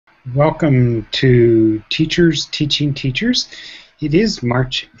Welcome to Teachers Teaching Teachers. It is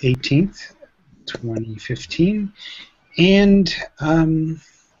March 18th, 2015, and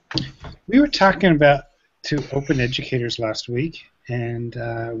we were talking about to open educators last week, and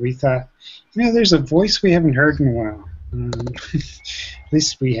we thought, there's a voice we haven't heard in a while. At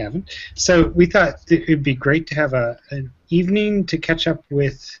least we haven't. So we thought it would be great to have an evening to catch up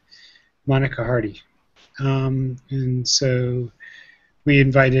with Monika Hardy. And so we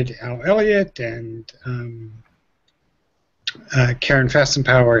invited Al Elliott and Karen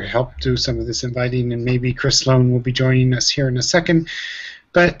Fastenpower helped do some of this inviting, and maybe Chris Sloan will be joining us here in a second.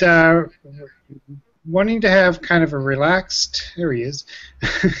 But wanting to have kind of a relaxed, there he is,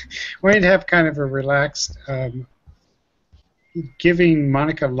 wanting to have kind of a relaxed, giving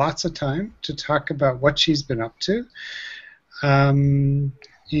Monika lots of time to talk about what she's been up to. And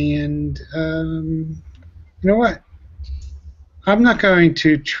you know what? I'm not going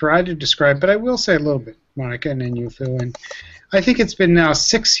to try to describe, but I will say a little bit, Monika, and then you fill in. I think it's been now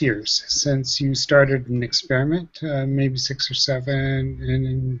 6 years since you started an experiment, maybe 6 or 7,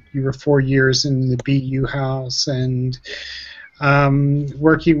 and you were 4 years in the BU house and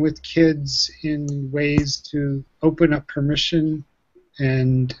working with kids in ways to open up permission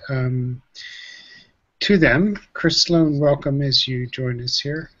and to them. Chris Sloan, welcome as you join us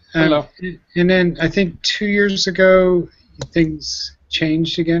here. Hello. And then I think 2 years ago, things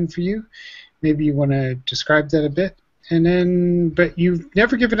changed again for you. Maybe you want to describe that a bit. And then, but you've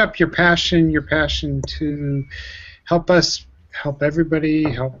never given up your passion to help us, help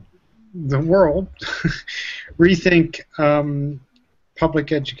everybody, help the world rethink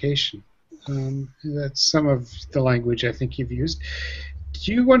public education. That's some of the language I think you've used.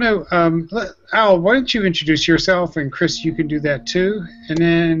 Do you want to, Al, why don't you introduce yourself, and Chris, you can do that too,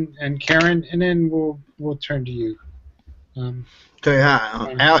 and Karen, and then we'll turn to you. Okay, hi.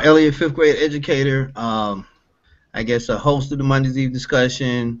 I'm Al Elliott, 5th grade educator. I guess a host of the Monday's Eve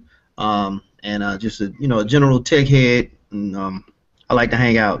discussion, and just a general tech head. And I like to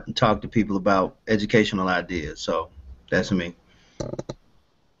hang out and talk to people about educational ideas. So that's me.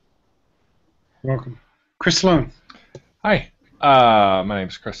 Welcome, Chris Sloan. Hi, my name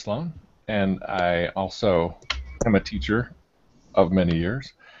is Chris Sloan, and I also am a teacher of many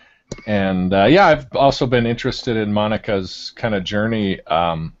years. And yeah, I've also been interested in Monika's kind of journey.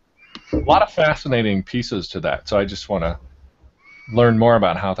 A lot of fascinating pieces to that. So I just want to learn more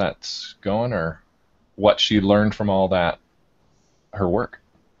about how that's going, or what she learned from all that, her work.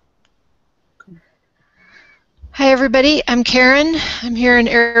 Hi everybody, I'm Karen. I'm here in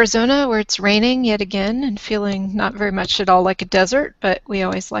Arizona where it's raining yet again and feeling not very much at all like a desert, but we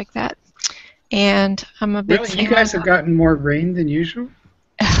always like that. And I'm a big fan. You guys have gotten more rain than usual?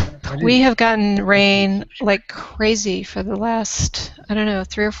 We have gotten rain like crazy for the last, I don't know,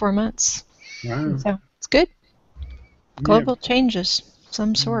 3 or 4 months. Wow. So it's good. Global changes of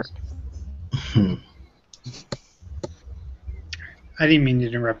some sort. I didn't mean to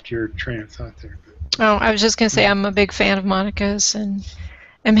interrupt your train of thought there. Oh, I was just going to say I'm a big fan of Monika's, and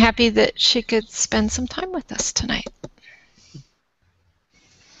I'm happy that she could spend some time with us tonight.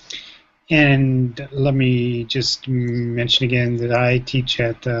 And let me just mention again that I teach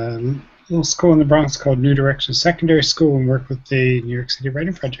at a little school in the Bronx called New Direction Secondary School and work with the New York City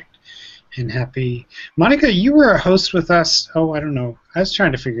Writing Project. And happy. Monika, you were a host with us, I don't know, I was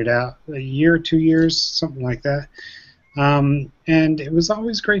trying to figure it out, a year or 2 years, something like that. And it was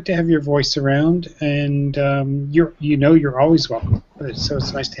always great to have your voice around, and you're always welcome. So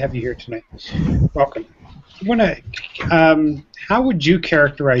it's nice to have you here tonight. Welcome. How would you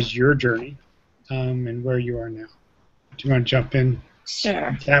characterize your journey and where you are now? Do you want to jump in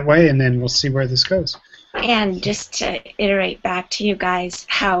Sure. that way, and then we'll see where this goes? And just to iterate back to you guys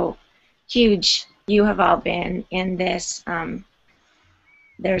how huge you have all been in this.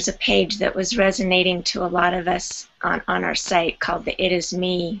 There's a page that was resonating to a lot of us on our site called the It Is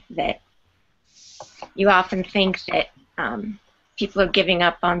Me, that you often think that people are giving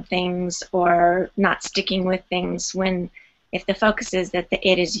up on things or not sticking with things, when if the focus is that the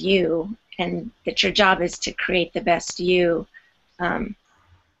it is you and that your job is to create the best you,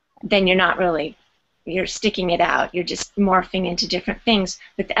 then you're sticking it out. You're just morphing into different things.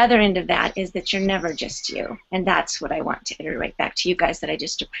 But the other end of that is that you're never just you. And that's what I want to iterate back to you guys, that I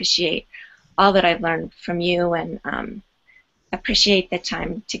just appreciate all that I've learned from you, and appreciate the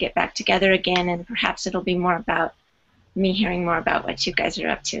time to get back together again, and perhaps it'll be more about me hearing more about what you guys are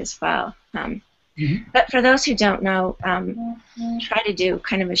up to as well. But for those who don't know, try to do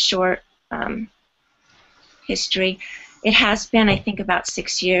kind of a short history. It has been, I think, about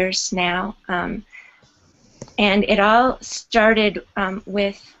 6 years now. And it all started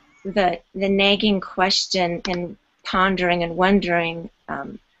with the nagging question and pondering and wondering,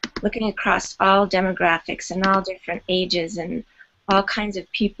 looking across all demographics and all different ages and all kinds of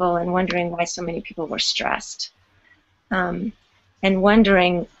people, and wondering why so many people were stressed, and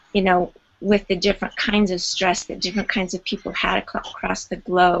wondering, you know, with the different kinds of stress that different kinds of people had across the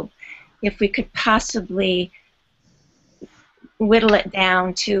globe, if we could possibly whittle it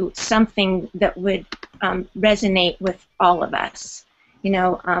down to something that would resonate with all of us. You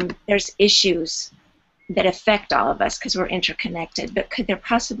know, there's issues that affect all of us because we're interconnected, but could there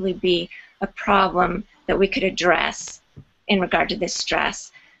possibly be a problem that we could address in regard to this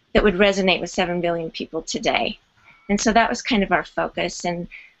stress that would resonate with 7 billion people today? And so that was kind of our focus, and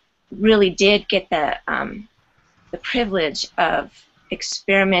really did get the privilege of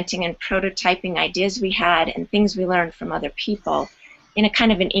experimenting and prototyping ideas we had and things we learned from other people in a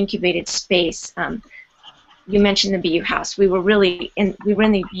kind of an incubated space. You mentioned the BU House. We were in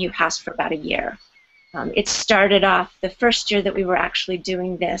the BU House for about a year. It started off, the first year that we were actually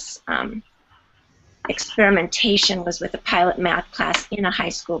doing this experimentation was with a pilot math class in a high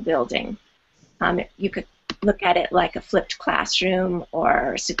school building. You could look at it like a flipped classroom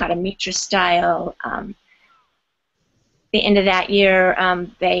or Sukata Mitra style. The end of that year,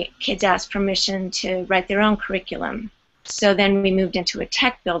 kids asked permission to write their own curriculum. So then we moved into a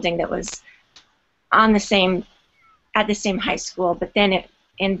tech building that was at the same high school, but then it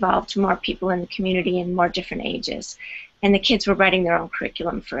involved more people in the community and more different ages. And the kids were writing their own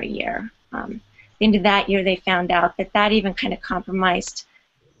curriculum for a year. At the end of that year, they found out that that even kind of compromised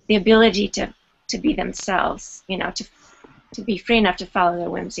the ability to be themselves, you know, to be free enough to follow their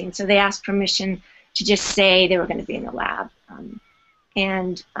whimsy. And so they asked permission to just say they were going to be in the lab.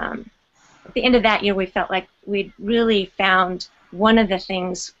 At the end of that year, we felt like we'd really found one of the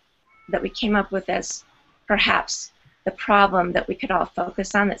things that we came up with as perhaps the problem that we could all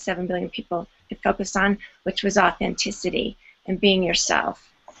focus on, that 7 billion people could focus on, which was authenticity and being yourself.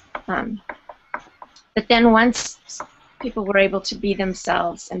 But then once people were able to be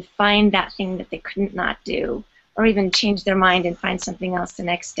themselves and find that thing that they couldn't not do, or even change their mind and find something else the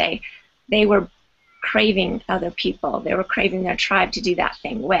next day, they were craving other people. They were craving their tribe to do that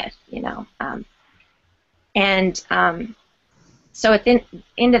thing with, you know. So at the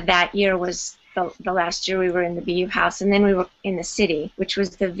end of that year was the last year we were in the BU House, and then we were in the city, which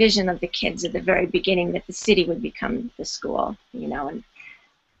was the vision of the kids at the very beginning, that the city would become the school, you know. And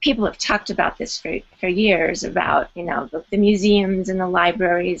people have talked about this for years, about, you know, the museums and the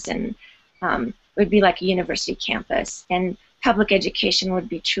libraries, and it would be like a university campus, and public education would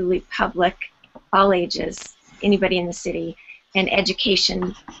be truly public, all ages, anybody in the city, and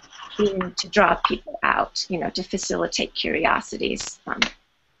education being to draw people out, you know, to facilitate curiosities,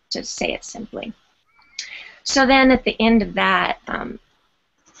 to say it simply. So then at the end of that,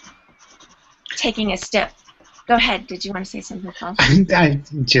 taking a step. Go ahead. Did you want to say something, Paul?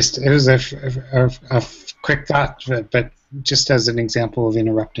 It was a quick thought, but just as an example of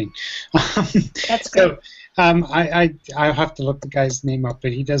interrupting. That's great. So, I'll have to look the guy's name up,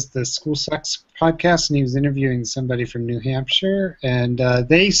 but he does the School Sucks podcast, and he was interviewing somebody from New Hampshire, and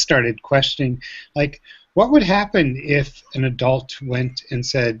they started questioning, like, what would happen if an adult went and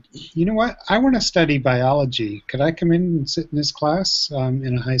said, you know what, I want to study biology. Could I come in and sit in this class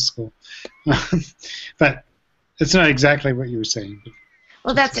in a high school? But it's not exactly what you were saying.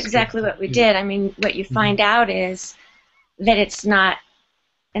 Well, that's exactly what we did. I mean, what you find out is that it's not,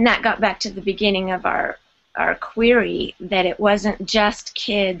 and that got back to the beginning of our query, that it wasn't just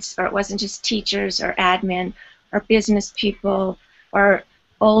kids, or it wasn't just teachers or admin or business people or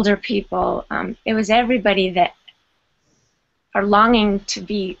older people. It was everybody that are longing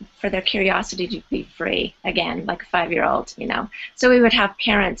for their curiosity to be free again, like a 5-year-old, you know. So we would have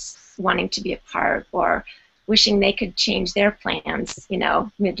parents wanting to be a part, or wishing they could change their plans, you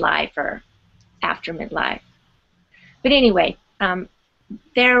know, midlife or after midlife. But anyway,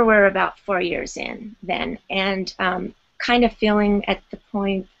 there were about 4 years in then, and kind of feeling at the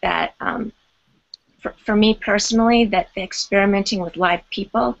point that, for me personally, that the experimenting with live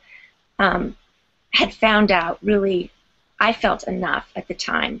people had found out, really, I felt enough at the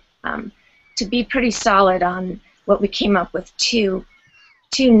time to be pretty solid on what we came up with, two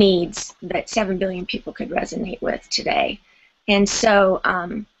needs that 7 billion people could resonate with today. And so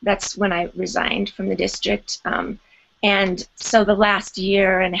that's when I resigned from the district. And so the last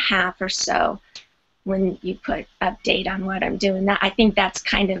year and a half or so, when you put update on what I'm doing, I think that's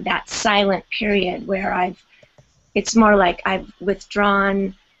kind of that silent period where it's more like I've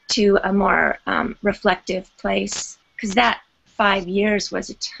withdrawn to a more reflective place, because that 5 years was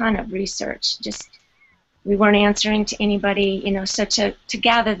a ton of research, just we weren't answering to anybody, you know, so to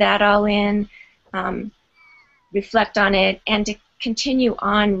gather that all in, reflect on it, and to continue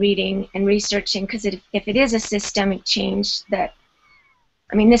on reading and researching, because if it is a systemic change that,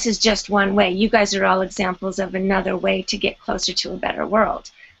 I mean, this is just one way. You guys are all examples of another way to get closer to a better world.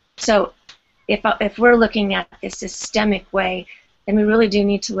 So if we're looking at this systemic way, then we really do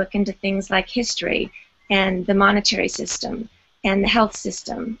need to look into things like history and the monetary system and the health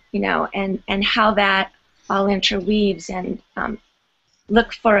system, you know, and how that all interweaves, and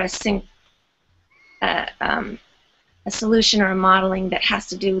look for a solution or a modeling that has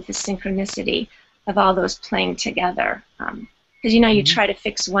to do with the synchronicity of all those playing together. Because, you know, you try to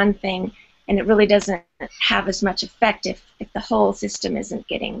fix one thing and it really doesn't have as much effect if the whole system isn't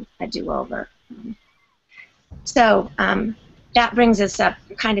getting a do-over. So that brings us up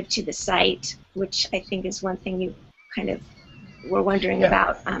kind of to the site, which I think is one thing you kind of were wondering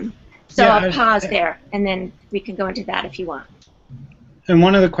about. So yeah, I'll pause there, and then we can go into that if you want. And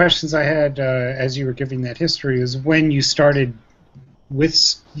one of the questions I had as you were giving that history is when you started with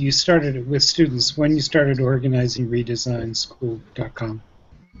students, when you started organizing redesignschool.com.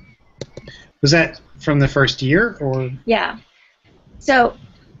 Was that from the first year, or? Yeah. So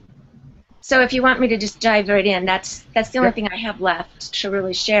if you want me to just dive right in, that's the only thing I have left to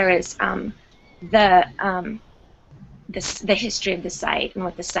really share is the history of the site and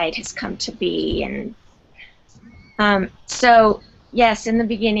what the site has come to be. And so yes, in the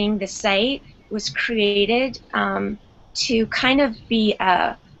beginning, the site was created to kind of be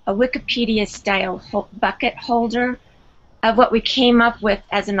a Wikipedia-style bucket holder of what we came up with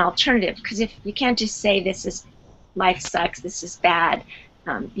as an alternative. Because if you can't just say this is life sucks, this is bad,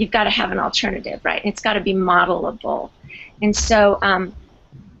 you've got to have an alternative, right? It's got to be modelable. And so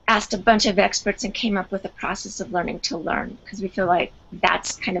asked a bunch of experts and came up with a process of learning to learn, because we feel like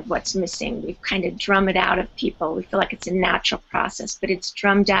that's kind of what's missing. We've kind of drummed it out of people. We feel like it's a natural process, but it's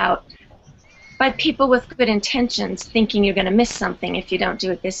drummed out by people with good intentions, thinking you're going to miss something if you don't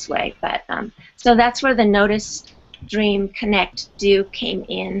do it this way. But so that's where the Notice, Dream, Connect, Do came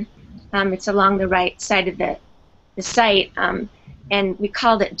in. It's along the right side of the site, and we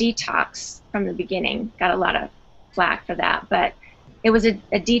called it Detox from the beginning. Got a lot of flack for that, but it was a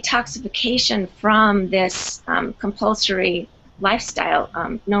detoxification from this compulsory lifestyle.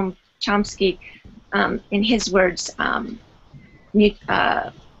 Noam Chomsky, in his words,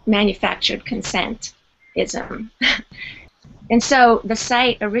 manufactured consentism. And so the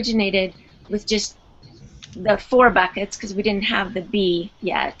site originated with just the 4 buckets, because we didn't have the B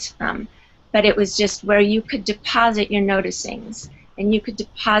yet, but it was just where you could deposit your noticings, and you could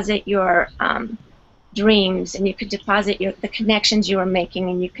deposit your dreams, and you could deposit the connections you were making,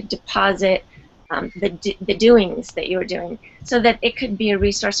 and you could deposit the doings that you were doing, so that it could be a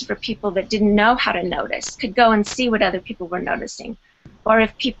resource for people that didn't know how to notice, could go and see what other people were noticing. Or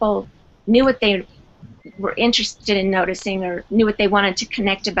if people knew what they were interested in noticing, or knew what they wanted to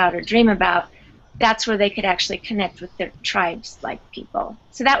connect about or dream about, that's where they could actually connect with their tribes-like people.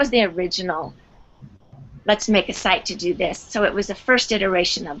 So that was the original, let's make a site to do this. So it was the first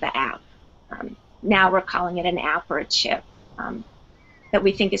iteration of the app. Now we're calling it an app or a chip that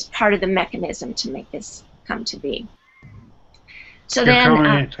we think is part of the mechanism to make this come to be. So You're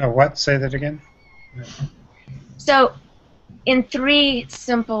calling it a what? Say that again. So in 3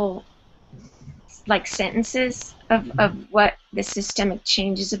 simple sentences of what the systemic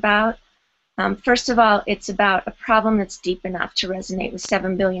change is about. First of all, it's about a problem that's deep enough to resonate with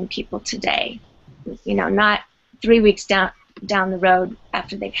 7 billion people today. You know, not 3 weeks down the road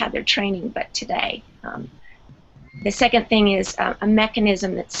after they've had their training, but today. The second thing is a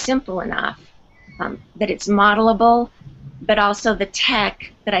mechanism that's simple enough that it's modelable, but also the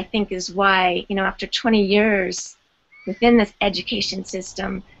tech that I think is why, you know, after 20 years within this education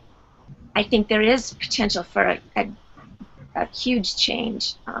system, I think there is potential for a huge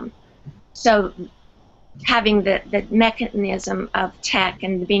change. So having the mechanism of tech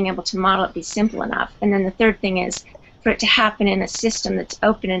and being able to model it be simple enough. And then the third thing is for it to happen in a system that's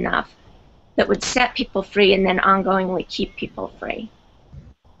open enough that would set people free and then ongoingly keep people free.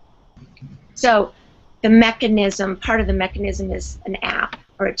 So the mechanism, part of the mechanism is an app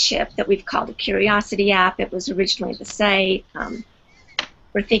or a chip that we've called a Curiosity app. It was originally the site.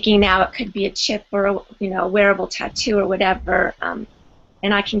 We're thinking now it could be a chip or a wearable tattoo or whatever,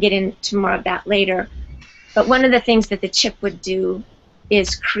 and I can get into more of that later. But one of the things that the chip would do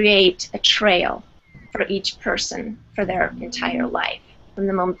is create a trail for each person for their entire life from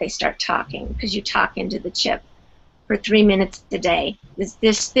the moment they start talking, because you talk into the chip for 3 minutes a day. Is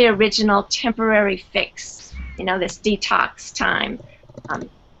this the original temporary fix, this detox time?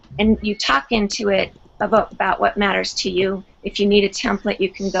 And you talk into it about what matters to you. If you need a template, you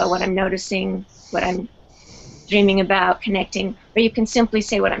can go what I'm noticing, what I'm dreaming about, connecting, or you can simply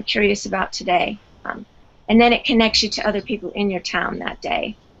say what I'm curious about today. And then it connects you to other people in your town that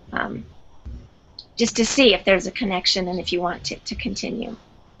day, just to see if there's a connection and if you want to continue.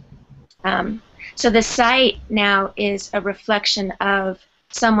 So the site now is a reflection of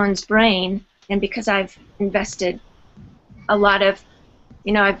someone's brain, and because I've invested a lot of,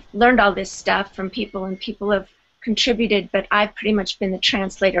 I've learned all this stuff from people, and people have contributed, but I've pretty much been the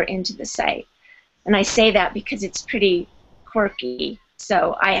translator into the site. And I say that because it's pretty quirky,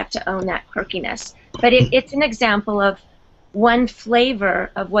 so I have to own that quirkiness. But it's an example of one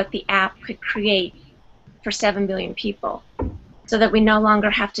flavor of what the app could create for 7 billion people, so that we no longer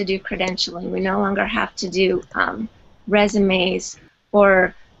have to do credentialing, we no longer have to do resumes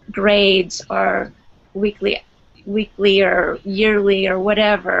or grades or weekly or yearly or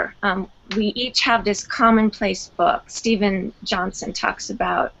whatever. We each have this commonplace book. Stephen Johnson talks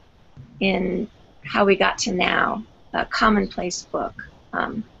about in How We Got to Now, a commonplace book.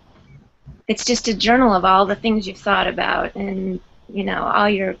 It's just a journal of all the things you've thought about, and all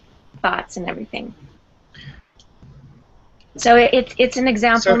your thoughts and everything. So it's an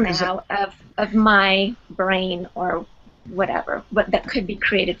example now of my brain or whatever, that could be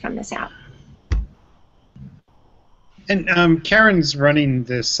created from this app. And Karen's running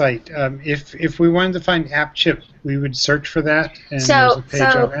the site. If we wanted to find app chip, we would search for that, and there's a page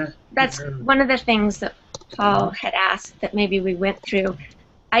on that. That's one of the things that Paul had asked that maybe we went through.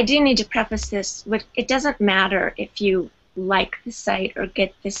 I do need to preface this with, it doesn't matter if you like the site or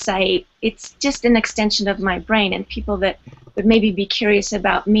get the site. It's just an extension of my brain, and people that would maybe be curious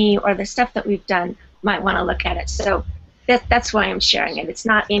about me or the stuff that we've done might want to look at it. So that's why I'm sharing it. It's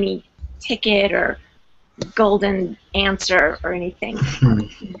not any ticket or golden answer or anything.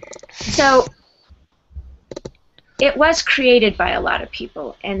 So it was created by a lot of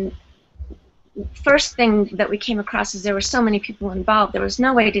people, and first thing that we came across is there were so many people involved. There was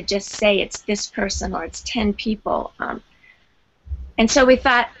no way to just say it's this person or it's 10 people. And so we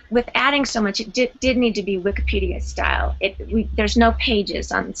thought, with adding so much, it did need to be Wikipedia style. There's no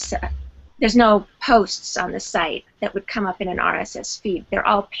pages on, there's no posts on the site that would come up in an RSS feed. They're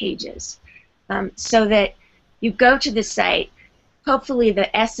all pages. So that you go to the site, hopefully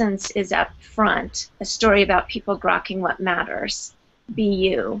the essence is up front, a story about people grokking what matters, Be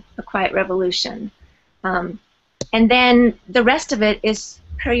You, A Quiet Revolution. And then the rest of it is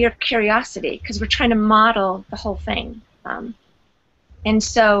per your curiosity, because we're trying to model the whole thing. And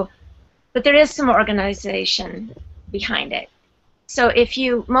so, but there is some organization behind it. So if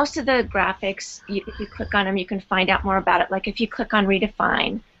most of the graphics, if you click on them, you can find out more about it. Like if you click on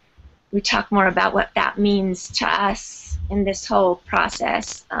Redefine, we talk more about what that means to us in this whole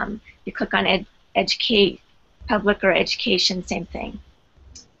process. You click on Educate, Public or Education, same thing.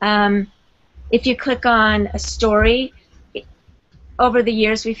 If you click on a story, over the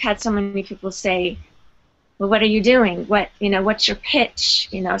years we've had so many people say, well, what are you doing? What's your pitch?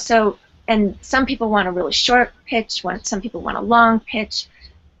 So, and some people want a really short pitch, some people want a long pitch.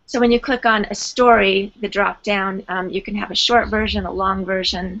 So when you click on a story, the drop down, you can have a short version, a long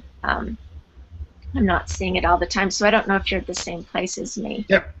version. I'm not seeing it all the time, so I don't know if you're at the same place as me.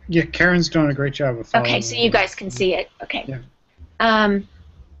 Yep. Yeah, Karen's doing a great job of following. Okay, so you guys can see it. Okay. Yeah.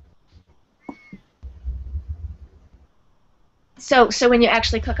 So when you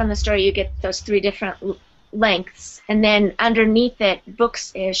actually click on the story, you get those 3 different lengths, and then underneath it,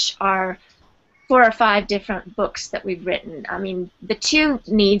 books-ish, are 4 or 5 different books that we've written. I mean, the 2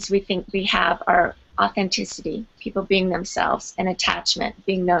 needs we think we have are authenticity, people being themselves, and attachment,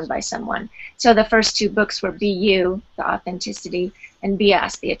 being known by someone. So the first 2 books were Be You, the authenticity, and Be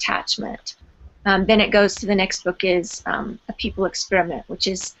Us, the attachment. Then it goes to the next book is A People Experiment, which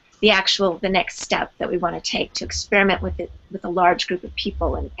is the next step that we want to take to experiment with it with a large group of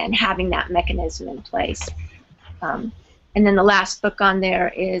people and having that mechanism in place. And then the last book on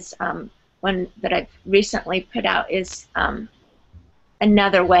there is one that I've recently put out is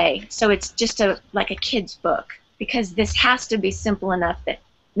Another Way. So it's just like a kid's book, because this has to be simple enough that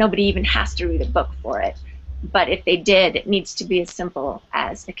nobody even has to read a book for it. But if they did, it needs to be as simple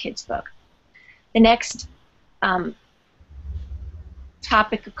as a kid's book. The next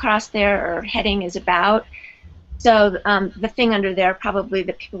topic across there, or heading, is about. So the thing under there probably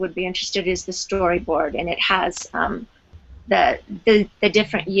that people would be interested is the storyboard, and it has the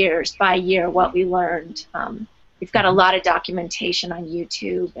different years by year what we learned. We've got a lot of documentation on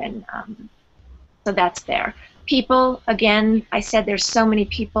YouTube, and so that's there. People, again, I said there's so many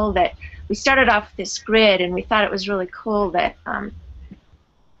people that we started off with this grid, and we thought it was really cool that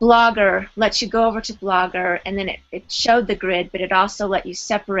Blogger lets you go over to Blogger, and then it showed the grid, but it also let you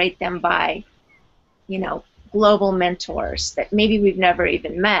separate them by, you know, global mentors that maybe we've never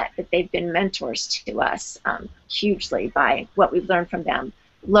even met, but they've been mentors to us hugely by what we've learned from them.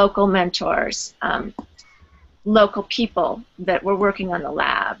 Local mentors, local people that were working on the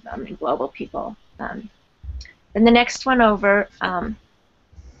lab, and global people. Then the next one over,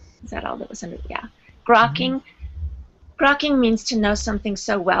 is that all that was under? Yeah. Grokking. Grokking means to know something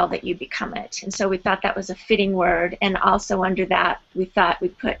so well that you become it. And so we thought that was a fitting word. And also under that, we thought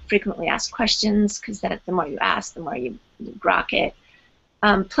we'd put frequently asked questions, because then the more you ask, the more you grok it.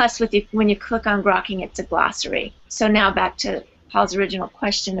 Plus, when you click on grokking, it's a glossary. So now back to Paul's original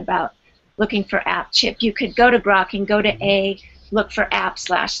question about looking for app chip. You could go to grokking, go to A, look for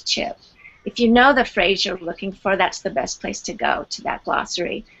app/chip. If you know the phrase you're looking for, that's the best place to go, to that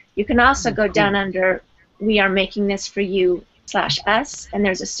glossary. You can also go down under "We are making this for you/us," and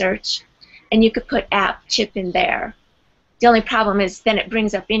there's a search, and you could put app chip in there. The only problem is then it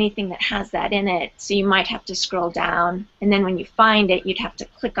brings up anything that has that in it, so you might have to scroll down, and then when you find it, you'd have to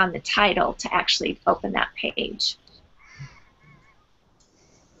click on the title to actually open that page.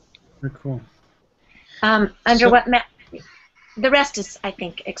 Very cool. The rest is, I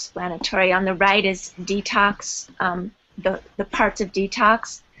think, explanatory. On the right is detox, the parts of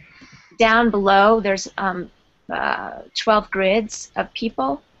detox. Down below, there's 12 grids of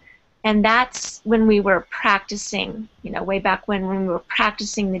people, and that's when we were practicing, you know, way back when we were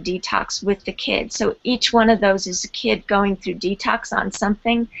practicing the detox with the kids. So each one of those is a kid going through detox on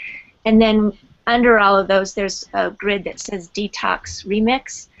something, and then under all of those, there's a grid that says Detox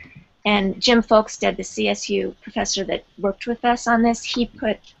Remix. And Jim Folkstead, the CSU professor that worked with us on this, he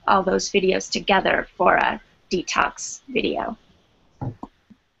put all those videos together for a detox video.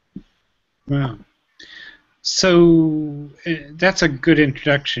 Wow. So that's a good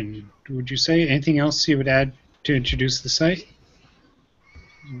introduction, would you say? Anything else you would add to introduce the site?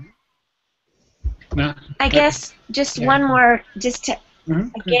 No? I guess just one more, just to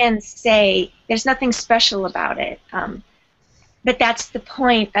again say there's nothing special about it. But that's the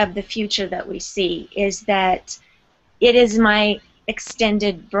point of the future that we see, is that it is my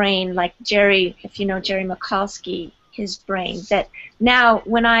extended brain, like Jerry, if you know Jerry Mikulski, his brain, that now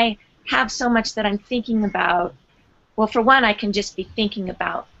when I have so much that I'm thinking about, well, for one, I can just be thinking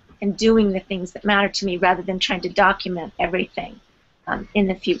about and doing the things that matter to me rather than trying to document everything in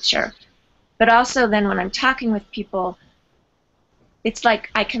the future. But also then when I'm talking with people, it's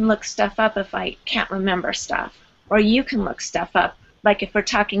like I can look stuff up if I can't remember stuff. Or you can look stuff up. Like if we're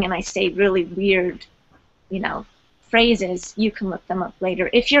talking and I say really weird, you know, phrases, you can look them up later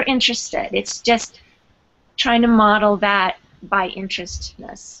if you're interested. It's just trying to model that by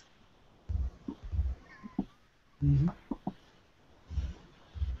interestedness. Mm-hmm.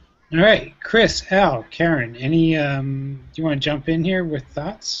 All right, Chris, Al, Karen, any do you want to jump in here with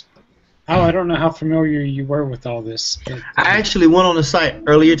thoughts? Al, I don't know how familiar you were with all this. But, I actually went on the site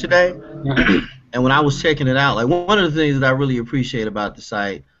earlier today. And when I was checking it out, like one of the things that I really appreciate about the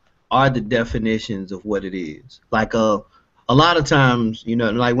site are the definitions of what it is. Like a lot of times, you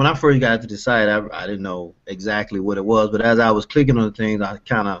know, like when I first got to the site, I didn't know exactly what it was. But as I was clicking on the things, I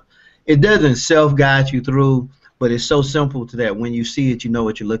kind of, it doesn't self-guide you through, but it's so simple to that when you see it, you know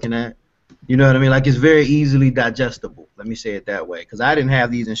what you're looking at. You know what I mean? Like it's very easily digestible. Let me say it that way, because I didn't have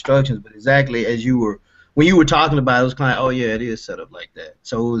these instructions, but exactly as you were. When you were talking about it, it was kind of, oh yeah, it is set up like that.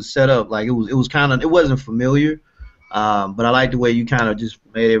 So it was set up like it was kind of, it wasn't familiar, but I like the way you kind of just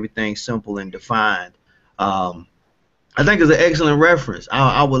made everything simple and defined. I think it's an excellent reference.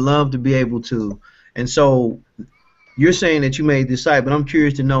 I would love to be able to, and so you're saying that you made this site, but I'm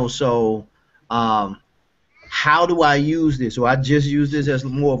curious to know, so how do I use this? Or I just use this as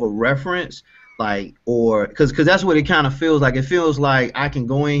more of a reference? Like, or because that's what it kind of feels like. It feels like I can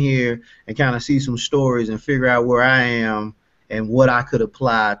go in here and kind of see some stories and figure out where I am and what I could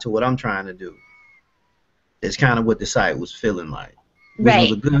apply to what I'm trying to do. It's kind of what the site was feeling like.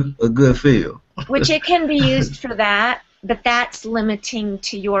 Which was a good feel. Which it can be used for that, but that's limiting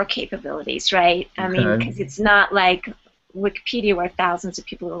to your capabilities, right? I mean, because it's not like Wikipedia where thousands of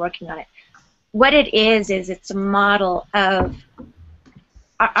people are working on it. What it is it's a model of.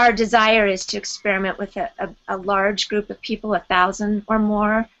 Our desire is to experiment with a large group of people, 1,000 or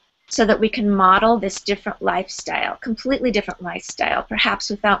more, so that we can model this different lifestyle, completely different lifestyle,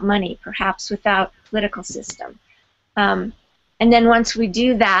 perhaps without money, perhaps without political system. And then once we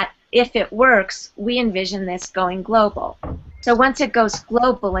do that, if it works, we envision this going global. So once it goes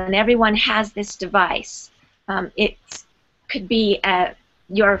global and everyone has this device, it could be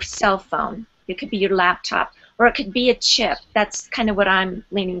your cell phone, it could be your laptop, or it could be a chip. That's kind of what I'm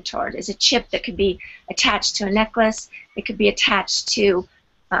leaning toward, is a chip that could be attached to a necklace. It could be attached to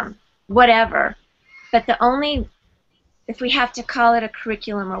whatever. But the only, if we have to call it a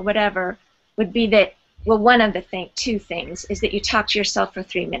curriculum or whatever, would be that, well, one of the two things is that you talk to yourself for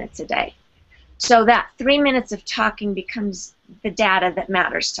 3 minutes a day. So that 3 minutes of talking becomes the data that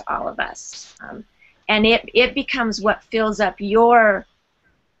matters to all of us. And it becomes what fills up your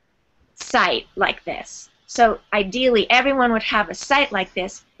site like this. So ideally, everyone would have a site like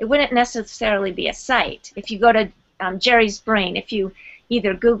this. It wouldn't necessarily be a site. If you go to Jerry's Brain, if you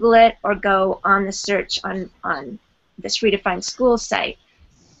either Google it or go on the search on this Redefine School site,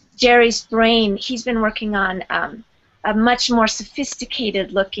 Jerry's Brain, he's been working on a much more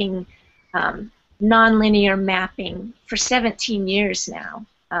sophisticated looking nonlinear mapping for 17 years now,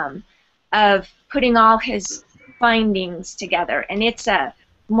 of putting all his findings together. And it's a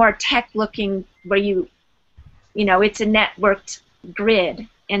more tech looking, where you know, it's a networked grid,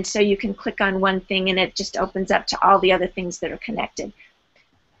 and so you can click on one thing and it just opens up to all the other things that are connected.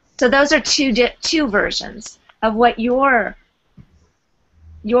 So those are two versions of what your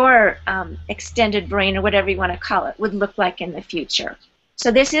extended brain, or whatever you want to call it, would look like in the future.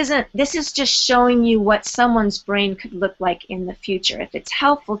 So this is just showing you what someone's brain could look like in the future. If it's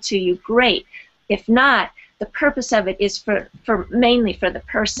helpful to you, great. If not, the purpose of it is mainly for the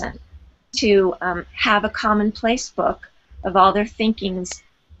person to have a commonplace book of all their thinkings.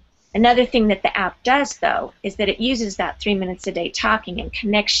 Another thing that the app does, though, is that it uses that 3 minutes a day talking and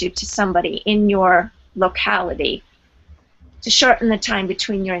connects you to somebody in your locality to shorten the time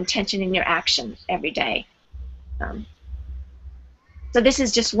between your intention and your action every day. So this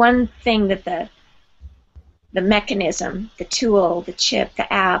is just one thing that the mechanism, the tool, the chip,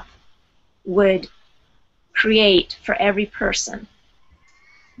 the app would create for every person.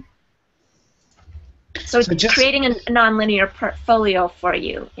 So it's just creating a nonlinear portfolio for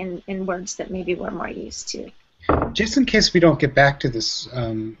you in words that maybe we're more used to. Just in case we don't get back to this,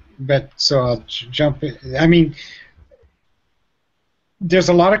 but so I'll jump in. I mean, there's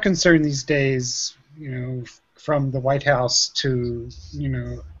a lot of concern these days, you know, from the White House to, you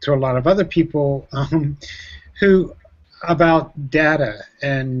know, to a lot of other people who about data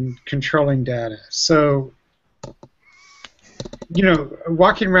and controlling data. So, you know,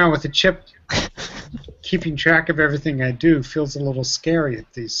 walking around with a chip, keeping track of everything I do feels a little scary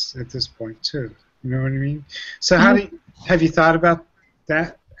at this point too. You know what I mean? So have you thought about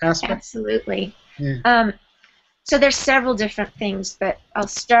that aspect? Absolutely. Yeah. So there's several different things, but I'll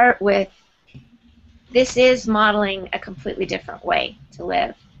start with, this is modeling a completely different way to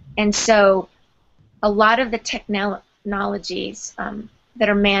live. And so a lot of the technologies that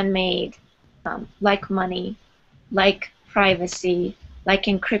are man-made, like money, like privacy, like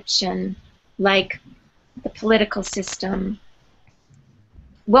encryption, like the political system,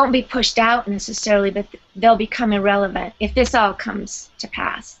 won't be pushed out necessarily, but they'll become irrelevant if this all comes to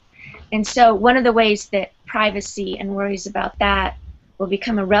pass. And so one of the ways that privacy and worries about that will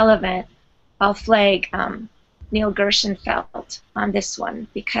become irrelevant, I'll flag Neil Gershenfeld on this one,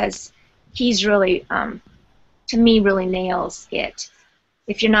 because he's really, to me, really nails it.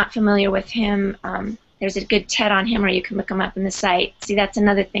 If you're not familiar with him, there's a good TED on him, or you can look him up in the site. See, that's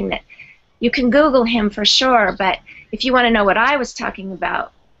another thing that you can Google him for sure, but if you want to know what I was talking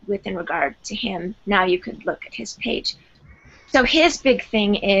about in regard to him, now you could look at his page. So his big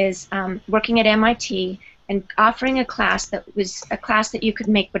thing is working at MIT and offering a class that was a class that you could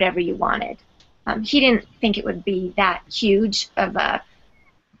make whatever you wanted. He didn't think it would be that huge of a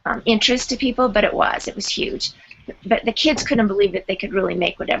interest to people, but it was huge. But the kids couldn't believe that they could really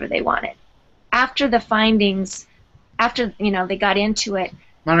make whatever they wanted. After the findings, after they got into it.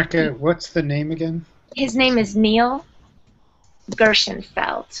 Monika, what's the name again? His name is Neil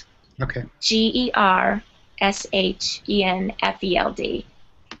Gershenfeld. Okay. Gershenfeld.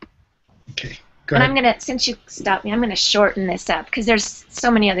 Okay. Go ahead. And since you stopped me, I'm gonna shorten this up because there's so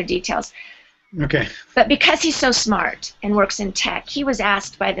many other details. Okay. But because he's so smart and works in tech, he was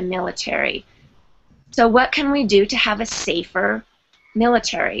asked by the military, so what can we do to have a safer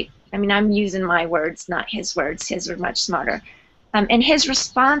military? I mean, I'm using my words, not his words. His were much smarter. And his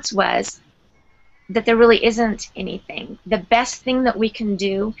response was that there really isn't anything. The best thing that we can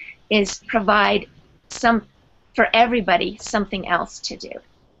do is provide for everybody something else to do.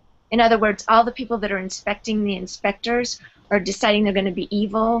 In other words, all the people that are inspecting the inspectors or deciding they're going to be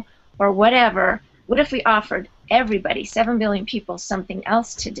evil or whatever, what if we offered everybody, 7 billion people, something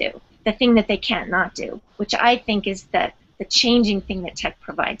else to do, the thing that they can't not do, which I think is the changing thing that tech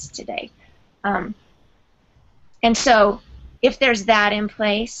provides today. And so if there's that in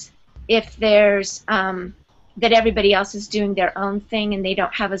place, if there's that everybody else is doing their own thing and they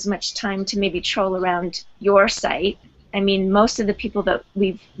don't have as much time to maybe troll around your site. I mean, most of the people that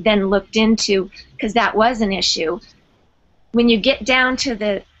we've then looked into, because that was an issue, when you get down to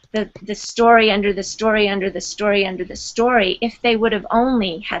the story under the story under the story under the story, if they would have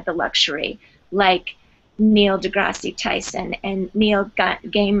only had the luxury, like Neil deGrasse Tyson and Neil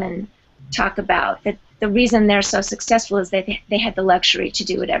Gaiman talk about, that the reason they're so successful is that they had the luxury to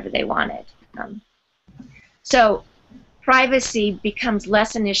do whatever they wanted. So privacy becomes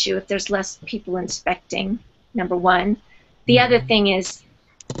less an issue if there's less people inspecting, number one. The other thing is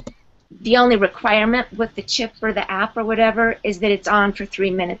the only requirement with the chip or the app or whatever is that it's on for 3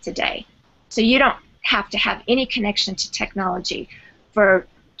 minutes a day. So you don't have to have any connection to technology for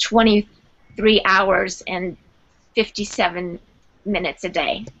 23 hours and 57 minutes a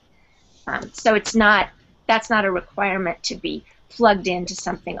day. So that's not a requirement to be plugged into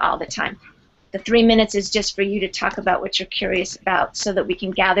something all the time. The 3 minutes is just for you to talk about what you're curious about so that we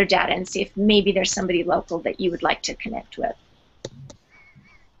can gather data and see if maybe there's somebody local that you would like to connect with.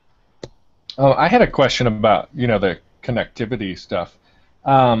 Oh, I had a question about, the connectivity stuff.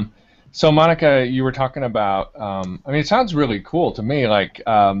 So Monica, you were talking about, I mean, it sounds really cool to me, like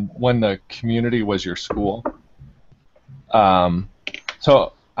when the community was your school.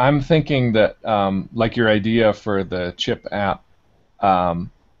 So I'm thinking that, like your idea for the chip app,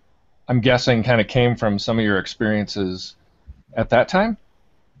 I'm guessing kind of came from some of your experiences at that time.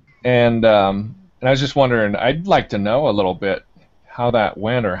 And I was just wondering, I'd like to know a little bit how that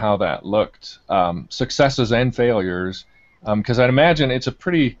went or how that looked, successes and failures, because I'd imagine it's a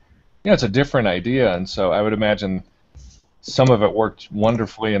pretty, it's a different idea, and so I would imagine some of it worked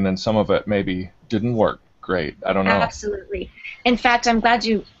wonderfully and then some of it maybe didn't work great. I don't know. Absolutely. In fact, I'm glad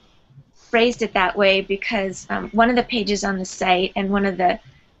you phrased it that way, because one of the pages on the site and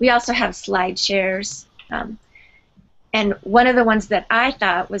we also have slide shares, and one of the ones that I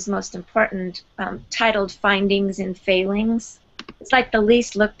thought was most important, titled Findings and Failings. It's like the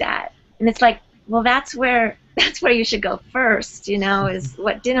least looked at, and it's like, well, that's where you should go first, is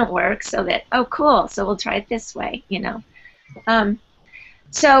what didn't work, so that, oh, cool, so we'll try it this way,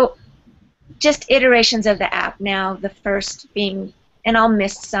 So just iterations of the app now, the first being, and I'll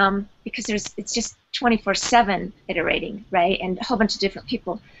miss some because it's just 24/7 iterating, right, and a whole bunch of different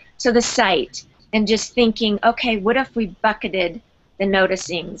people. So the site, and just thinking, okay, what if we bucketed the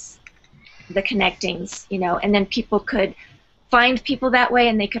noticings, the connectings, and then people could find people that way,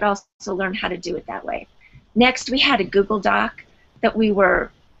 and they could also learn how to do it that way. Next, we had a Google Doc that we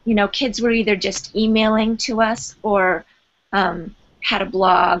were, kids were either just emailing to us or had a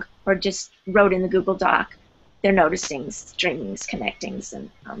blog or just wrote in the Google Doc their noticings, streamings, connectings. And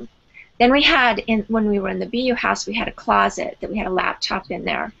then we had, when we were in the BU house, we had a closet that we had a laptop in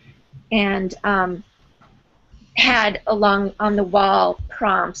there, and had along on the wall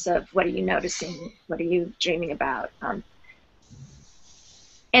prompts of what are you noticing, what are you dreaming about,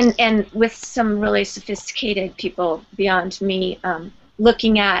 and with some really sophisticated people beyond me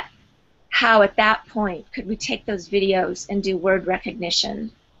looking at how at that point could we take those videos and do word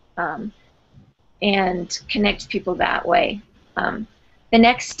recognition and connect people that way. The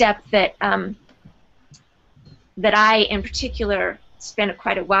next step that I in particular spent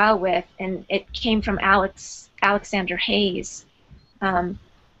quite a while with, and it came from Alexander Hayes,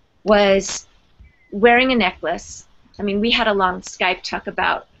 was wearing a necklace. I mean, we had a long Skype talk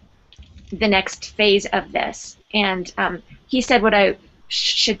about the next phase of this, and he said what I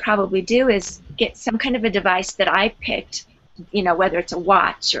should probably do is get some kind of a device that I picked, whether it's a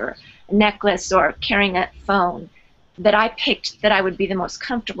watch or a necklace or carrying a phone, that I picked that I would be the most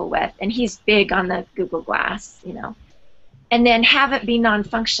comfortable with, and he's big on the Google Glass, and then have it be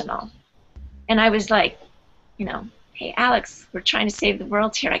non-functional. And I was like, hey, Alex, we're trying to save the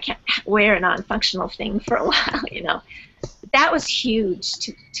world here. I can't wear a non-functional thing for a while, That was huge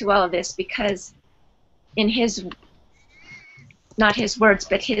to all of this, because in his, not his words,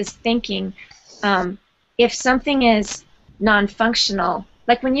 but his thinking, if something is non-functional,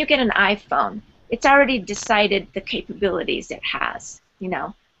 like when you get an iPhone, it's already decided the capabilities it has,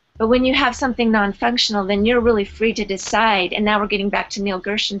 But when you have something non-functional, then you're really free to decide, and now we're getting back to Neil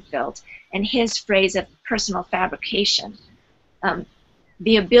Gershenfeld and his phrase of personal fabrication.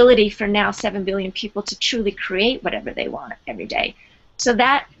 The ability for now 7 billion people to truly create whatever they want every day. So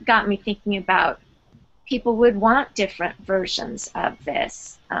that got me thinking about people would want different versions of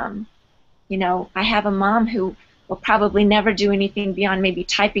this. I have a mom who will probably never do anything beyond maybe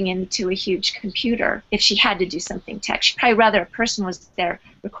typing into a huge computer if she had to do something tech. She'd probably rather a person was there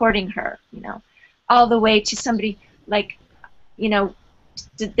recording her, all the way to somebody like,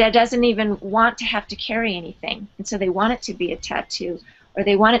 that doesn't even want to have to carry anything, and so they want it to be a tattoo, or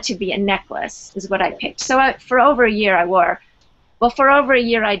they want it to be a necklace, is what I picked. So for over a year for over a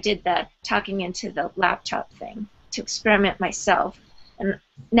year I did the talking into the laptop thing to experiment myself, and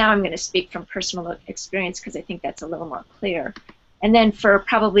now I'm going to speak from personal experience because I think that's a little more clear. And then for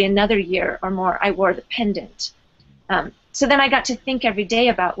probably another year or more, I wore the pendant. So then I got to think every day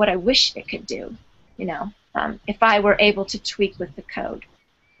about what I wish it could do, you know, if I were able to tweak with the code.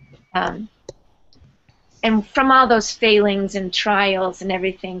 And from all those failings and trials and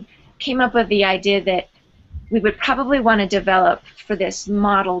everything, came up with the idea that we would probably want to develop for this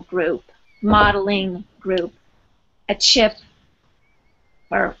modeling group, a chip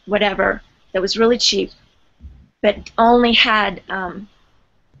or whatever that was really cheap, but only had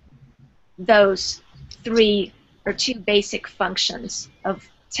those 3 or 2 basic functions of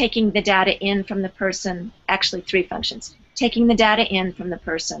taking the data in from the person, actually 3 functions, taking the data in from the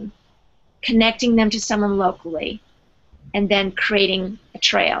person, connecting them to someone locally, and then creating a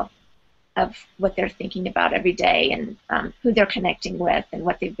trail of what they're thinking about every day and who they're connecting with and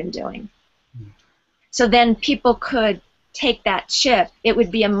what they've been doing. So then people could take that chip, it would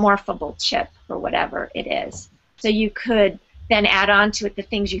be a morphable chip or whatever it is. So you could then add on to it the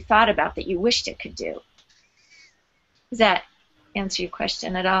things you thought about that you wished it could do. Does that answer your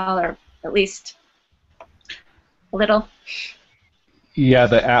question at all, or at least a little? Yeah,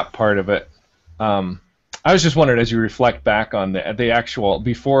 the app part of it. I was just wondering, as you reflect back on the actual,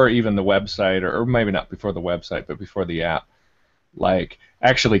 before even the website, or maybe not before the website, but before the app, like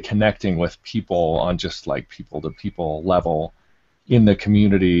actually connecting with people on just like people-to-people level in the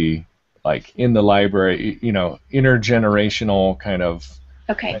community, like in the library, you know, intergenerational kind of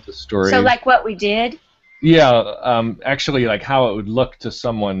stories. So like what we did? Yeah, actually like how it would look to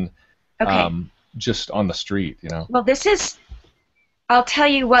someone just on the street, you know. Well, I'll tell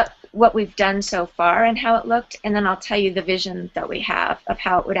you what we've done so far and how it looked, and then I'll tell you the vision that we have of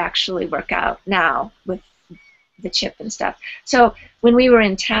how it would actually work out now with the chip and stuff. So when we were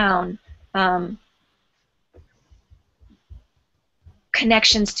in town,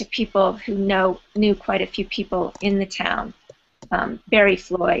 connections to people who knew quite a few people in the town. Barry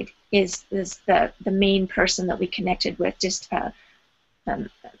Floyd is the main person that we connected with, just a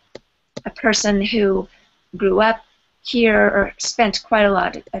person who grew up here or spent quite a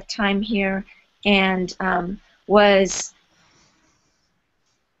lot of time here and was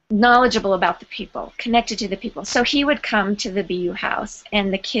knowledgeable about the people, connected to the people. So he would come to the BU house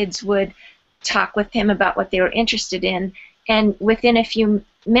and the kids would talk with him about what they were interested in, and within a few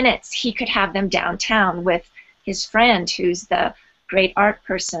minutes he could have them downtown with his friend who's the great art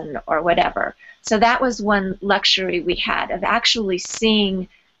person or whatever. So that was one luxury we had, of actually seeing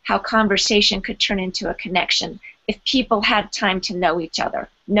how conversation could turn into a connection if people had time to know each other,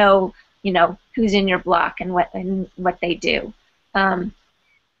 know, you know, who's in your block and what they do.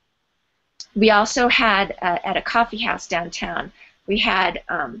 We also had at a coffee house downtown, we had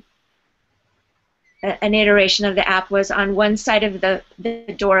an iteration of the app was on one side of the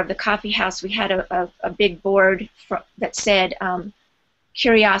door of the coffee house. We had a big board that said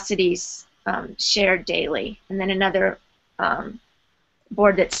curiosities shared daily, and then another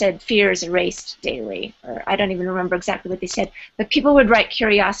board that said fears erased daily, or I don't even remember exactly what they said, but people would write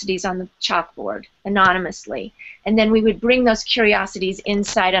curiosities on the chalkboard anonymously, and then we would bring those curiosities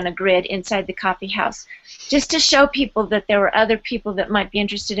inside on a grid inside the coffee house, just to show people that there were other people that might be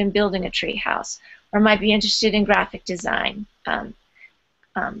interested in building a tree house or might be interested in graphic design.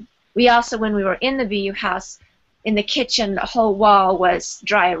 We also, when we were in the BU house, in the kitchen, the whole wall was a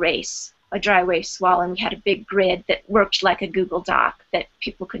dry erase wall, and we had a big grid that worked like a Google Doc that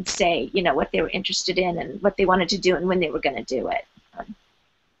people could say, you know, what they were interested in and what they wanted to do and when they were going to do it.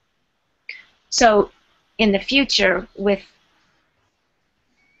 So in the future, with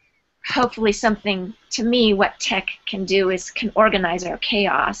hopefully something, to me, what tech can do is can organize our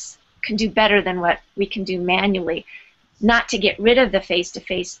chaos, can do better than what we can do manually, not to get rid of the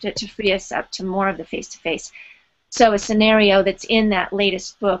face-to-face, to free us up to more of the face-to-face. So a scenario that's in that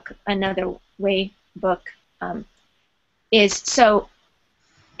latest book, Another Way book, is so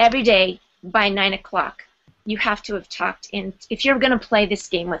every day by 9 o'clock you have to have talked in, if you're going to play this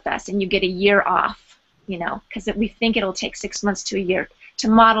game with us and you get a year off, you know, because we think it'll take 6 months to a year to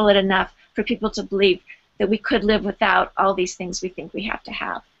model it enough for people to believe that we could live without all these things we think we have to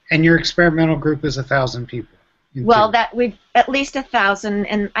have. And your experimental group is 1,000 people. Well, that we've at least 1,000,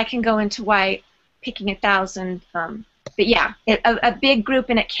 and I can go into why picking 1,000. But yeah, a big group,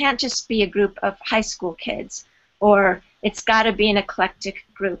 and it can't just be a group of high school kids, or it's got to be an eclectic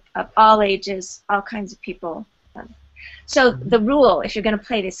group of all ages, all kinds of people. So the rule, if you're going to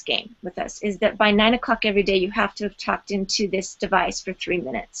play this game with us, is that by 9 o'clock every day you have to have talked into this device for 3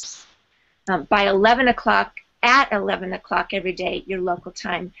 minutes. By 11 o'clock, at 11 o'clock every day, your local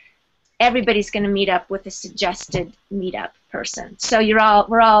time, everybody's going to meet up with a suggested meetup person. So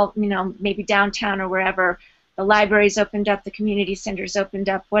we're all, maybe downtown or wherever. The library's opened up, the community center's opened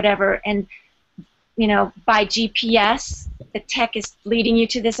up, whatever, and by GPS, the tech is leading you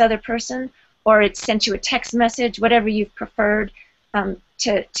to this other person, or it's sent you a text message, whatever you've preferred,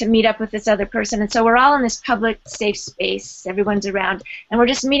 to meet up with this other person. And so we're all in this public, safe space. Everyone's around, and we're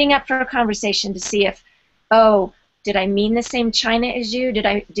just meeting up for a conversation to see if, oh, did I mean the same China as you?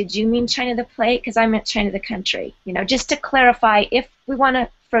 Did you mean China the plate? Because I meant China the country. Just to clarify if we want to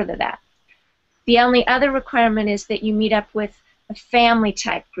further that. The only other requirement is that you meet up with a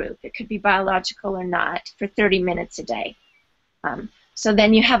family-type group. It could be biological or not, for 30 minutes a day. So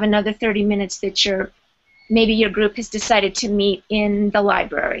then you have another 30 minutes that maybe your group has decided to meet in the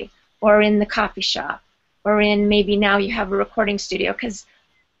library or in the coffee shop, or maybe now you have a recording studio, because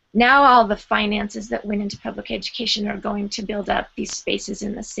now all the finances that went into public education are going to build up these spaces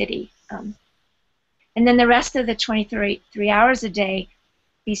in the city. And then the rest of the 23 hours a day,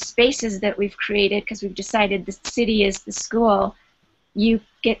 these spaces that we've created, because we've decided the city is the school, you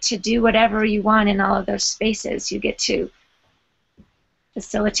get to do whatever you want in all of those spaces. You get to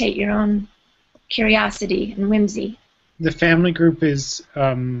facilitate your own curiosity and whimsy. The family group is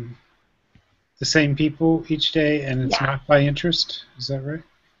the same people each day, and it's not by interest? Is that right?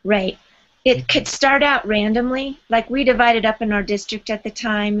 Right. It could start out randomly. Like, we divided up in our district at the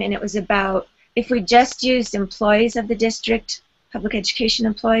time, and it was about, if we just used employees of the district, public education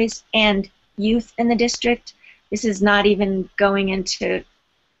employees, and youth in the district, this is not even going into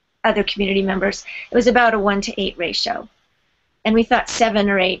other community members, it was about a 1-to-8 ratio. And we thought 7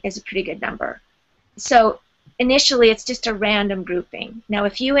 or 8 is a pretty good number. So initially it's just a random grouping. Now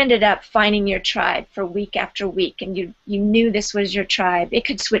if you ended up finding your tribe for week after week and you knew this was your tribe, it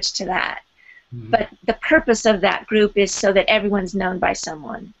could switch to that. But the purpose of that group is so that everyone's known by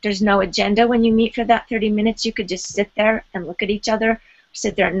someone. There's no agenda when you meet for that 30 minutes. You could just sit there and look at each other, or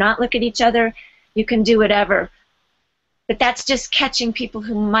sit there and not look at each other. You can do whatever. But that's just catching people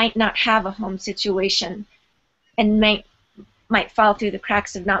who might not have a home situation and might fall through the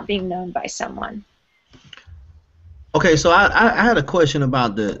cracks of not being known by someone. Okay, so I had a question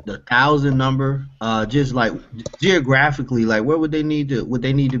about the 1,000 number. Just like geographically, like where would they need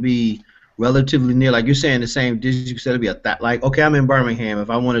to be relatively near? Like you're saying, the same district, so it'd be like, okay, I'm in Birmingham. If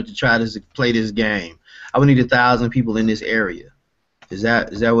I wanted to try to play this game, I would need 1,000 people in this area. Is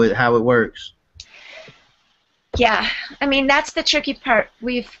that how it works? Yeah, I mean, that's the tricky part.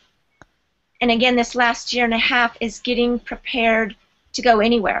 And again, this last year and a half is getting prepared to go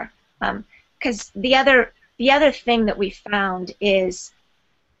anywhere. Because the other thing that we found is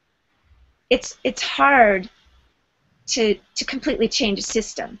it's hard to completely change a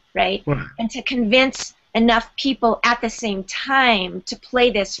system, right? And to convince enough people at the same time to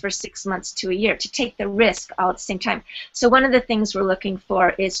play this for 6 months to a year, to take the risk all at the same time. So one of the things we're looking for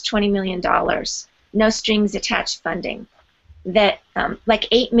is $20 million, no strings attached funding. That like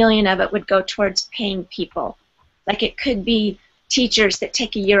 $8 million of it would go towards paying people. Like it could be teachers that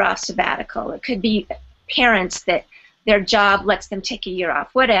take a year off sabbatical. It could be parents that their job lets them take a year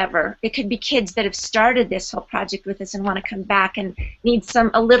off, whatever. It could be kids that have started this whole project with us and want to come back and need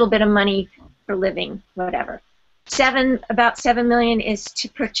a little bit of money for living, whatever. About $7 million is to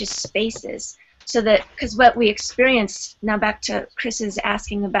purchase spaces. So that, because what we experienced, now back to Chris's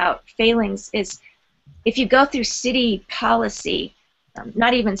asking about failings, is if you go through city policy,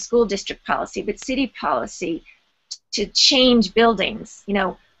 not even school district policy, but city policy, to change buildings,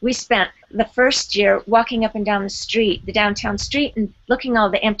 we spent the first year walking up and down the street, the downtown street, and looking all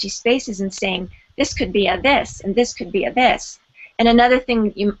the empty spaces and saying, this could be a this, and this could be a this. And another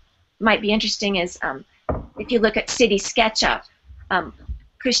thing you might be interesting is if you look at City SketchUp,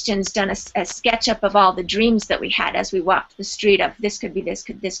 Christian's done a SketchUp of all the dreams that we had as we walked the street of this could be this,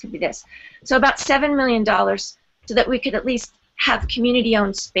 this could be this. So about $7 million so that we could at least have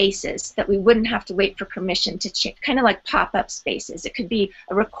community-owned spaces that we wouldn't have to wait for permission to change, kind of like pop-up spaces. It could be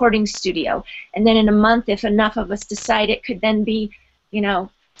a recording studio, and then in a month, if enough of us decide, it could then be,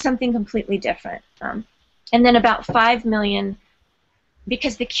 something completely different. And then about $5 million,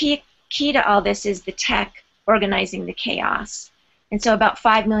 because the key to all this is the tech organizing the chaos. And so about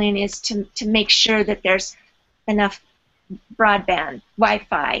 $5 million is to make sure that there's enough broadband,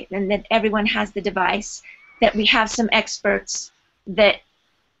 Wi-Fi, and that everyone has the device, that we have some experts that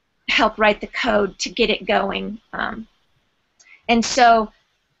help write the code to get it going. And so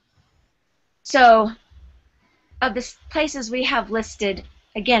of the places we have listed,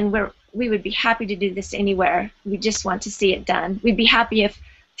 again, we would be happy to do this anywhere. We just want to see it done. We'd be happy if,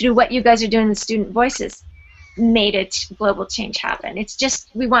 through what you guys are doing in Student Voices, made a global change happen. It's just,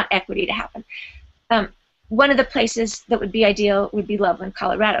 we want equity to happen. One of the places that would be ideal would be Loveland,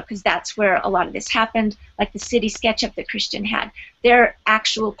 Colorado, because that's where a lot of this happened, like the city SketchUp that Christian had. They're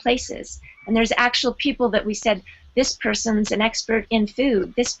actual places, and there's actual people that we said, this person's an expert in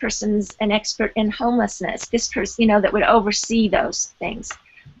food, this person's an expert in homelessness, this person, that would oversee those things.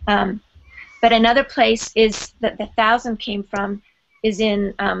 But another place is that the 1,000 came from is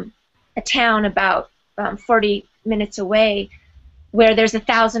in a town about 40 minutes away, where there's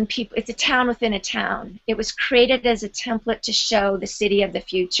 1,000 people. It's a town within a town. It was created as a template to show the city of the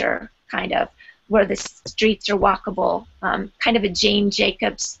future, kind of, where the streets are walkable, kind of a Jane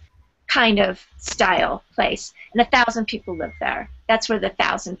Jacobs kind of style place. And 1,000 people live there. That's where the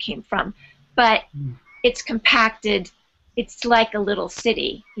 1,000 came from. But it's compacted. It's like a little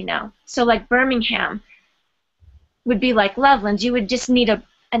city, So like Birmingham would be like Loveland. You would just need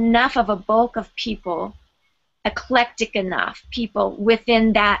enough of a bulk of people, eclectic enough people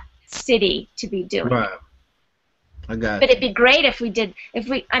within that city to be doing it. I got But it'd be great if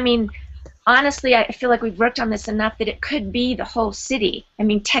honestly, I feel like we've worked on this enough that it could be the whole city.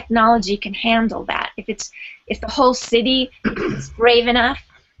 Technology can handle that. If the whole city is brave enough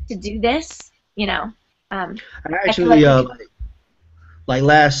to do this, I actually, like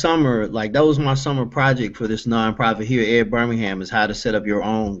last summer, that was my summer project for this nonprofit here at Birmingham, is how to set up your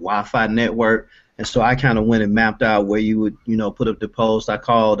own Wi-Fi network. And so I kind of went and mapped out where you would, put up the post. I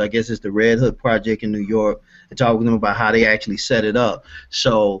guess it's the Red Hook Project in New York, and talk with them about how they actually set it up.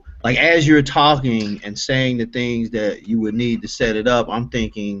 So, as you're talking and saying the things that you would need to set it up, I'm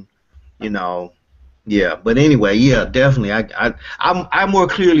thinking, yeah. But anyway, yeah, definitely. I more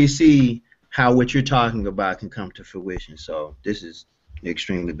clearly see how what you're talking about can come to fruition. So this is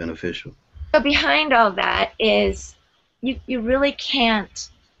extremely beneficial. So behind all that is you really can't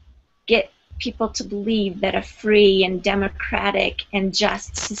get people to believe that a free and democratic and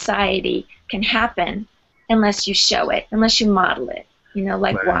just society can happen unless you show it, unless you model it,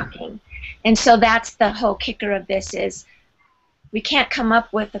 like walking. And so that's the whole kicker of this is we can't come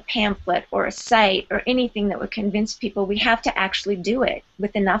up with a pamphlet or a site or anything that would convince people. We have to actually do it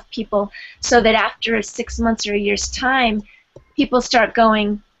with enough people so that after 6 months or a year's time, people start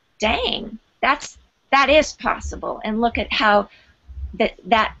going, dang, that is possible. And look at how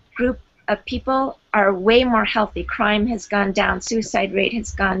that group of people are way more healthy. Crime has gone down. Suicide rate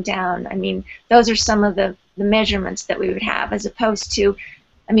has gone down. Those are some of the measurements that we would have, as opposed to,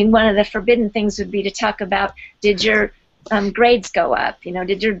 one of the forbidden things would be to talk about, did your grades go up?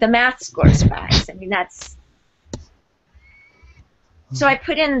 Did the math scores rise? That's... So I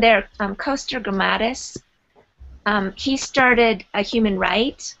put in there Coaster Grammatis. He started a human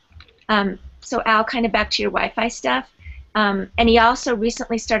right. So Al, kind of back to your Wi-Fi stuff. And he also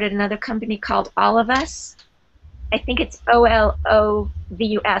recently started another company called All of Us. I think it's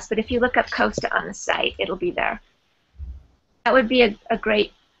OLOVUS, but if you look up Costa on the site, it'll be there. That would be a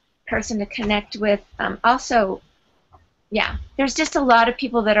great person to connect with. Also, yeah, there's just a lot of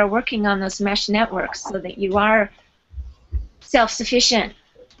people that are working on those mesh networks so that you are self-sufficient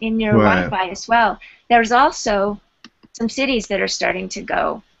in your Wi-Fi as well. There's also some cities that are starting to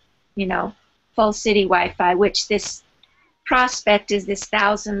go, full city Wi-Fi, which this prospect is this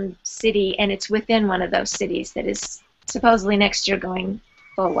 1,000 city, and it's within one of those cities that is supposedly next year going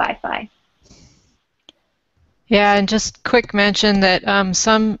full Wi-Fi. Yeah, and just quick mention that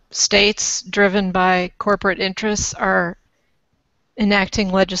some states driven by corporate interests are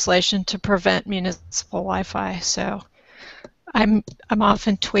enacting legislation to prevent municipal Wi-Fi. So I'm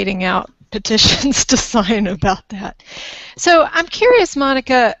often tweeting out petitions to sign about that. So I'm curious,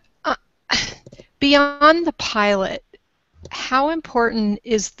 Monika, beyond the pilot, how important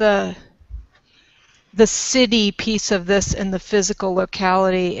is the city piece of this in the physical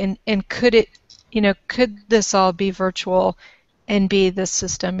locality, and could it, could this all be virtual and be the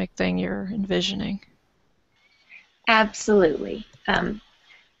systemic thing you're envisioning? Absolutely.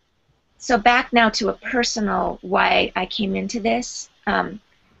 So back now to a personal why I came into this.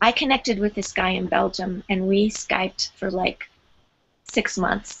 I connected with this guy in Belgium, and we Skyped for like 6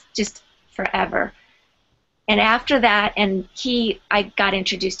 months, just forever. And after that, I got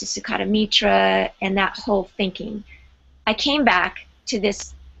introduced to Sukata Mitra and that whole thinking. I came back to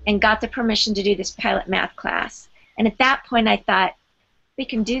this and got the permission to do this pilot math class. And at that point, I thought, we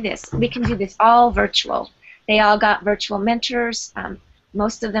can do this. We can do this all virtual. They all got virtual mentors,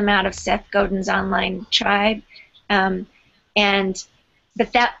 most of them out of Seth Godin's online tribe. But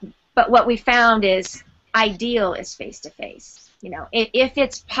what we found is ideal is face-to-face. You know, if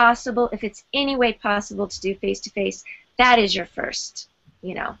it's possible, if it's any way possible to do face-to-face, that is your first,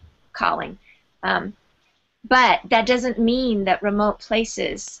 you know, calling. But that doesn't mean that remote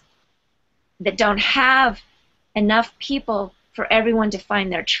places that don't have enough people for everyone to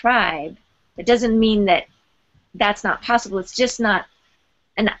find their tribe, it doesn't mean that that's not possible. It's just not,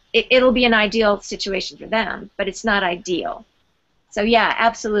 it'll be an ideal situation for them, but it's not ideal. So yeah,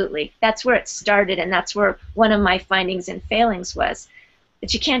 absolutely. That's where it started, and that's where one of my findings and failings was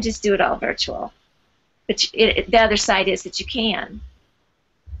that you can't just do it all virtual. But the other side is that you can.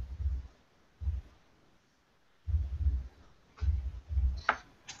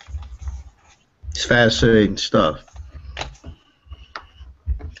 It's fascinating stuff.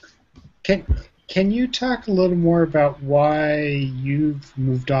 Can you talk a little more about why you've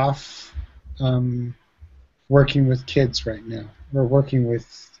moved off working with kids right now, or working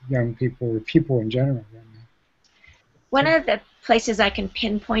with young people, or people in general right now? One of the places I can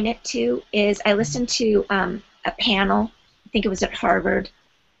pinpoint it to is I listened to a panel, I think it was at Harvard,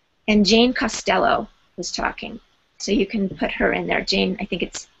 and Jane Costello was talking. So you can put her in there. Jane, I think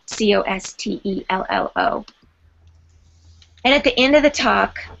it's Costello. And at the end of the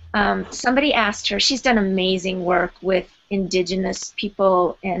talk, somebody asked her, she's done amazing work with indigenous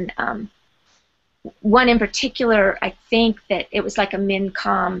people, and one in particular, I think that it was like a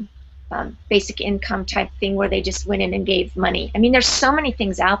MINCOM, basic income type thing where they just went in and gave money. I mean, there's so many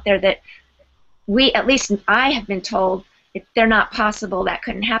things out there that at least I have been told, if they're not possible, that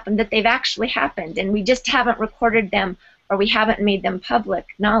couldn't happen, that they've actually happened, and we just haven't recorded them, or we haven't made them public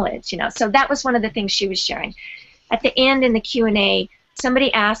knowledge, you know. So that was one of the things she was sharing. At the end in the Q&A,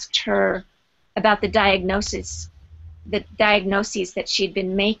 somebody asked her about the diagnoses that she'd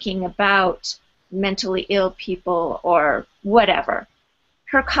been making about mentally ill people or whatever.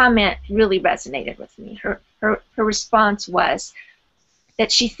 Her comment really resonated with me. Her response was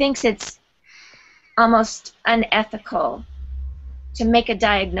that she thinks it's almost unethical to make a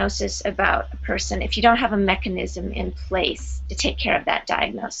diagnosis about a person if you don't have a mechanism in place to take care of that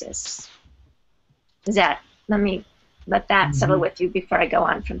diagnosis. Let me let that settle with you before I go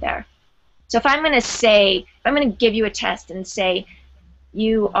on from there. So if I'm going to give you a test and say,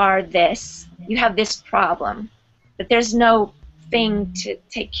 you are this, you have this problem, but there's no thing to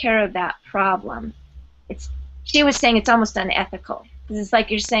take care of that problem. She was saying it's almost unethical. It's like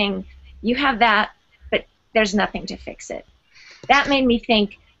you're saying, you have that, but there's nothing to fix it. That made me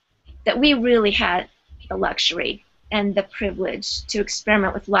think that we really had the luxury and the privilege to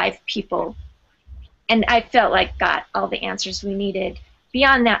experiment with live people, and I felt like got all the answers we needed.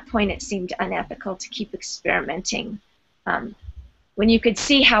 Beyond that point, it seemed unethical to keep experimenting when you could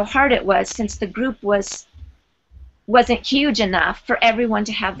see how hard it was, since the group wasn't huge enough for everyone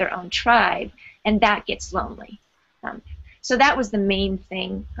to have their own tribe, and that gets lonely. So that was the main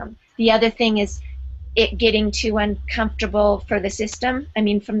thing. The other thing is it getting too uncomfortable for the system. I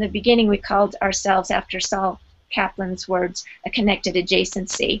mean, from the beginning, we called ourselves, after Saul Kaplan's words, a connected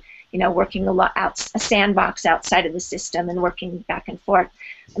adjacency. You know, working a sandbox outside of the system and working back and forth.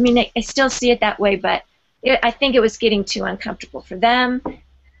 I mean, I still see it that way, but I think it was getting too uncomfortable for them,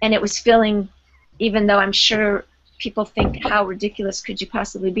 and it was feeling, even though I'm sure people think, how ridiculous could you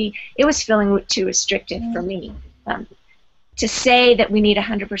possibly be, it was feeling too restrictive for me. To say that we need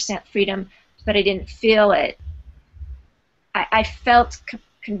 100% freedom, but I didn't feel it. I felt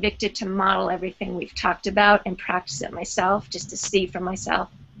convicted to model everything we've talked about and practice it myself, just to see for myself.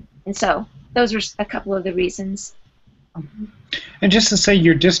 And so those were a couple of the reasons. And just to say,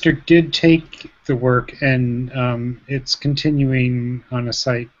 your district did take the work, and it's continuing on a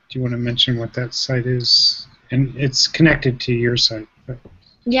site. Do you want to mention what that site is? And it's connected to your site. But.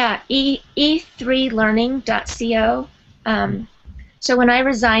 Yeah, e3learning.co. So when I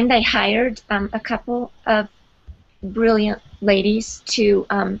resigned, I hired a couple of brilliant ladies to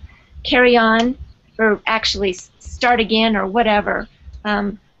carry on, or actually start again, or whatever.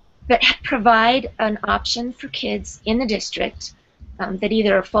 But provide an option for kids in the district that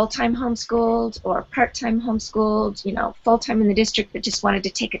either are full-time homeschooled or part-time homeschooled, you know, full-time in the district but just wanted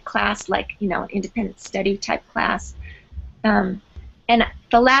to take a class, like, you know, an independent study type class. And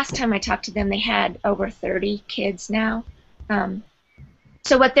the last time I talked to them, they had over 30 kids now.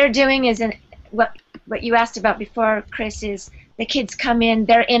 So what they're doing is, what you asked about before, Chris, is the kids come in,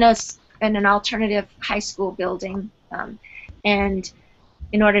 they're in an alternative high school building, and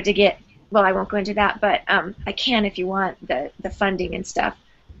in order to get, well, I won't go into that, but I can if you want the funding and stuff.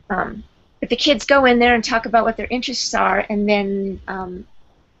 But the kids go in there and talk about what their interests are, and then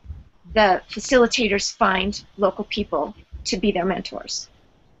the facilitators find local people to be their mentors.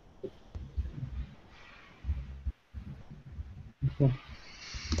 Cool.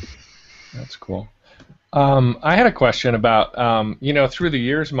 That's cool. I had a question about, through the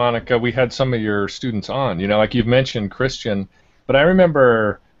years, Monica, we had some of your students on, like you've mentioned Christian, but I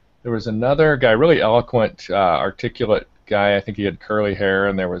remember there was another guy, really eloquent, articulate guy. I think he had curly hair,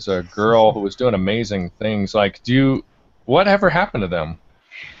 and there was a girl who was doing amazing things. Like, whatever happened to them?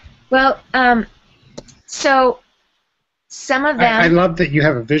 Well, so some of them. I love that you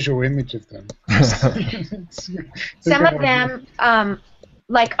have a visual image of them. Some of them,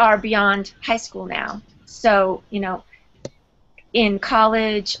 are beyond high school now. So, in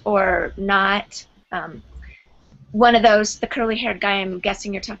college or not. One of those, the curly-haired guy, I'm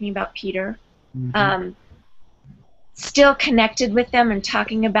guessing you're talking about Peter, still connected with them and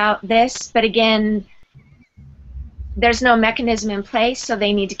talking about this, but again, there's no mechanism in place, so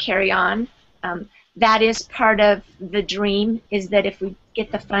they need to carry on. That is part of the dream, is that if we get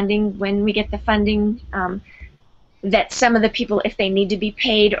the funding, when we get the funding, that some of the people, if they need to be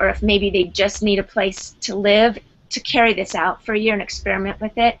paid or if maybe they just need a place to live, to carry this out for a year and experiment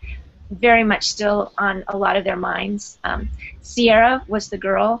with it, very much still on a lot of their minds. Sierra was the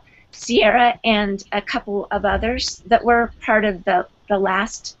girl. Sierra and a couple of others that were part of the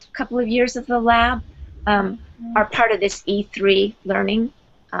last couple of years of the lab are part of this E3 learning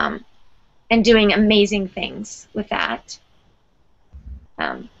and doing amazing things with that.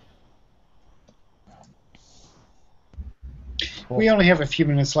 We only have a few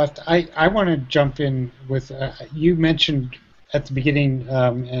minutes left. I want to jump in with, you mentioned at the beginning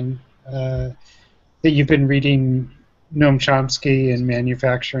that you've been reading Noam Chomsky and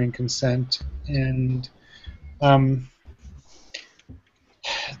Manufacturing Consent, and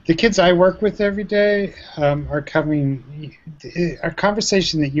the kids I work with every day are coming. A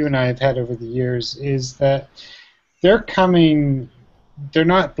conversation that you and I have had over the years is that they're coming. They're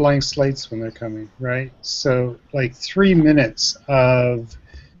not blank slates when they're coming, right? So, like 3 minutes of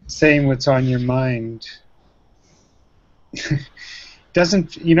saying what's on your mind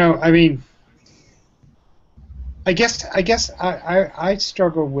doesn't, I mean, I guess I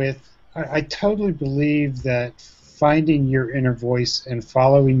struggle with. I totally believe that finding your inner voice and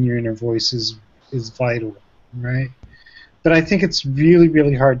following your inner voice is vital, right? But I think it's really,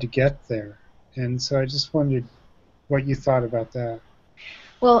 really hard to get there, and so I just wondered what you thought about that.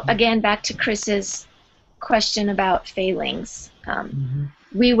 Well, again, back to Chris's question about failings.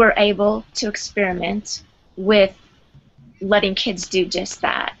 We were able to experiment with letting kids do just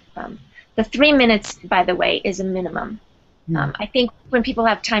that. The 3 minutes, by the way, is a minimum. I think when people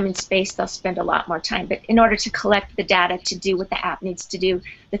have time and space, they'll spend a lot more time. But in order to collect the data to do what the app needs to do,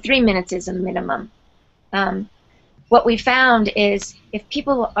 the 3 minutes is a minimum. What we found is if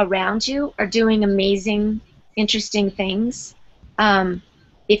people around you are doing amazing, interesting things,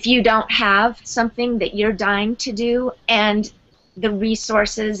 if you don't have something that you're dying to do and the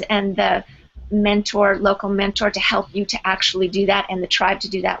resources and the local mentor to help you to actually do that and the tribe to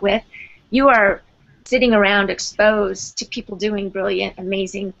do that with, you are sitting around exposed to people doing brilliant,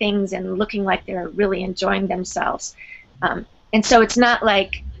 amazing things and looking like they're really enjoying themselves. And so it's not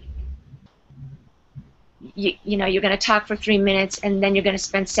like you're going to talk for 3 minutes and then you're going to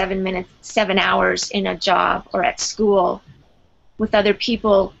spend 7 hours in a job or at school with other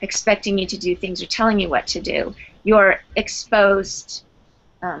people expecting you to do things or telling you what to do. You're exposed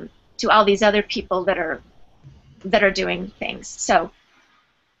to all these other people that are doing things. So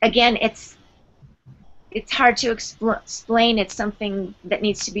again, it's hard to explain. It's something that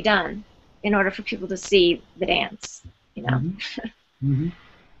needs to be done in order for people to see the dance,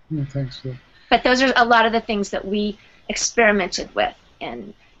 Thanks. But those are a lot of the things that we experimented with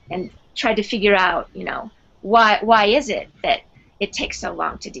and tried to figure out, why is it that it takes so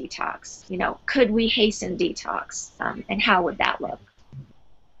long to detox? Could we hasten detox? And how would that look?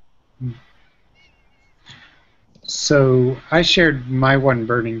 So I shared my one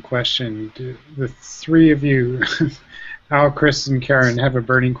burning question. Do the three of you, Al, Chris, and Karen, have a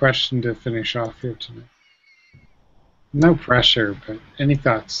burning question to finish off here tonight? No pressure, but any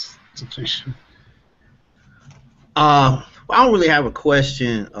thoughts to finish? I don't really have a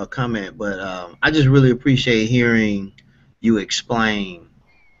question or comment, but I just really appreciate hearing you explain,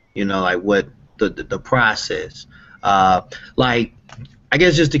 like what the process. Like, I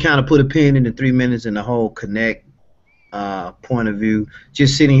guess just to kind of put a pin in the 3 minutes and the whole connect point of view,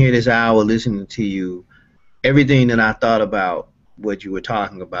 just sitting here this hour listening to you, everything that I thought about what you were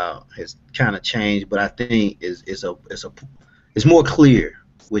talking about has kind of changed, but I think it's more clear,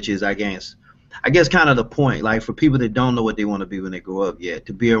 which is I guess kind of the point. Like for people that don't know what they want to be when they grow up yet,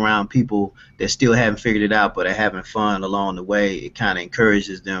 to be around people that still haven't figured it out but are having fun along the way, it kind of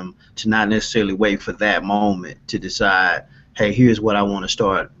encourages them to not necessarily wait for that moment to decide, hey, here's what I want to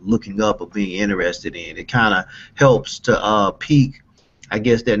start looking up or being interested in. It kind of helps to pique, I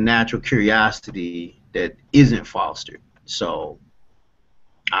guess, that natural curiosity that isn't fostered. So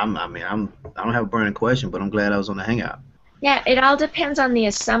I don't have a burning question, but I'm glad I was on the Hangout. Yeah, it all depends on the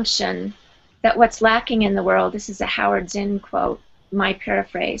assumption that what's lacking in the world, this is a Howard Zinn quote, my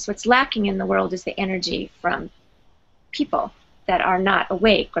paraphrase, what's lacking in the world is the energy from people that are not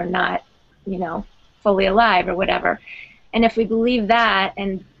awake or not, fully alive or whatever. And if we believe that,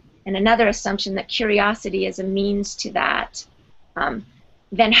 and another assumption that curiosity is a means to that,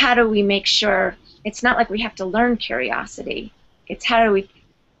 then how do we make sure, it's not like we have to learn curiosity, it's how do we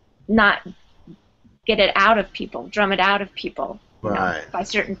not get it out of people, drum it out of people, Right. by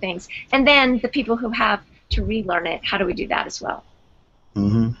certain things. And then the people who have to relearn it, how do we do that as well?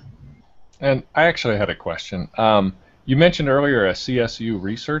 Mm-hmm. And I actually had a question. You mentioned earlier a CSU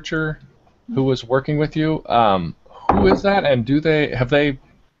researcher who was working with you. Who is that, and have they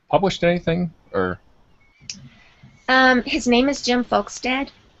published anything? Or his name is Jim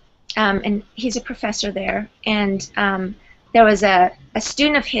Folkstead, and he's a professor there. And there was a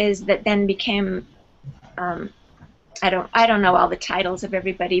student of his that then became, I don't know all the titles of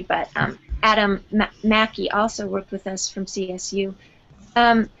everybody, but Adam Mackey also worked with us from CSU.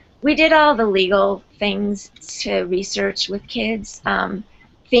 We did all the legal things to research with kids,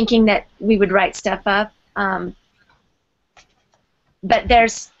 thinking that we would write stuff up. But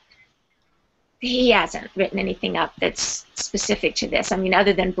he hasn't written anything up that's specific to this. I mean,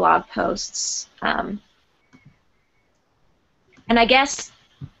 other than blog posts. And I guess,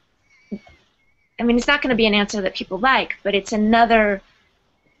 it's not going to be an answer that people like, but it's another,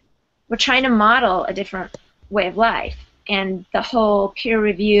 we're trying to model a different way of life. And the whole peer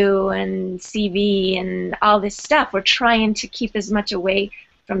review and CV and all this stuff, we're trying to keep as much away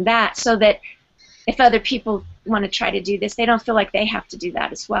from that so that if other people want to try to do this, they don't feel like they have to do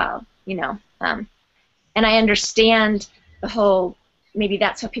that as well, And I understand the whole, maybe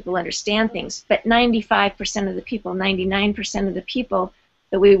that's how people understand things, but 95% of the people, 99% of the people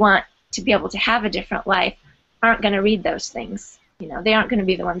that we want to be able to have a different life aren't going to read those things. They aren't going to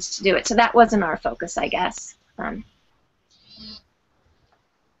be the ones to do it. So that wasn't our focus, I guess.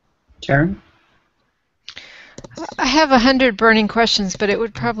 Karen? I have 100 burning questions, but it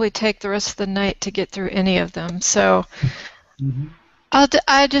would probably take the rest of the night to get through any of them. So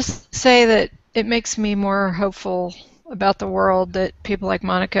I just say that it makes me more hopeful about the world that people like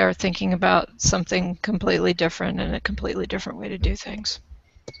Monika are thinking about something completely different and a completely different way to do things.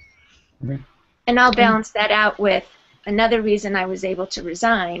 And I'll balance that out with another reason I was able to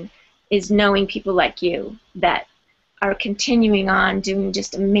resign is knowing people like you that are continuing on doing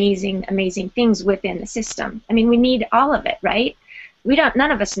just amazing, amazing things within the system. We need all of it, right?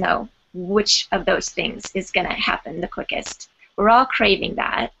 None of us know which of those things is going to happen the quickest. We're all craving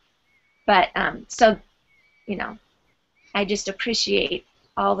that. But, I just appreciate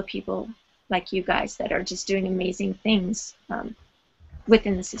all the people like you guys that are just doing amazing things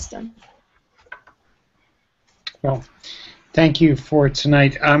within the system. Well, thank you for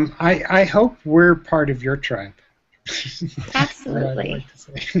tonight. I hope we're part of your tribe. Absolutely.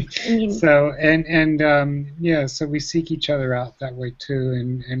 So we seek each other out that way too,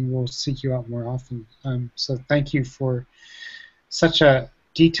 and we'll seek you out more often. So thank you for such a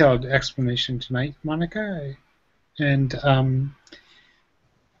detailed explanation tonight, Monika, and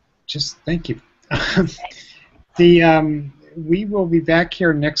just thank you. We will be back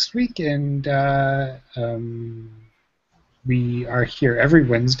here next week, and we are here every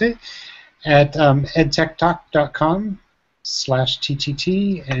Wednesday at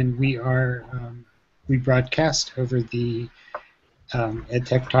edtechtalk.com/TTT, and we broadcast over the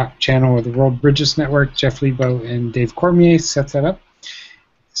EdTech Talk channel of the World Bridges Network. Jeff Lebo and Dave Cormier set that up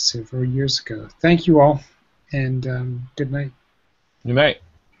several years ago. Thank you all, and good night. Good night.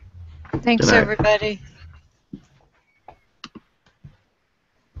 Thanks, everybody.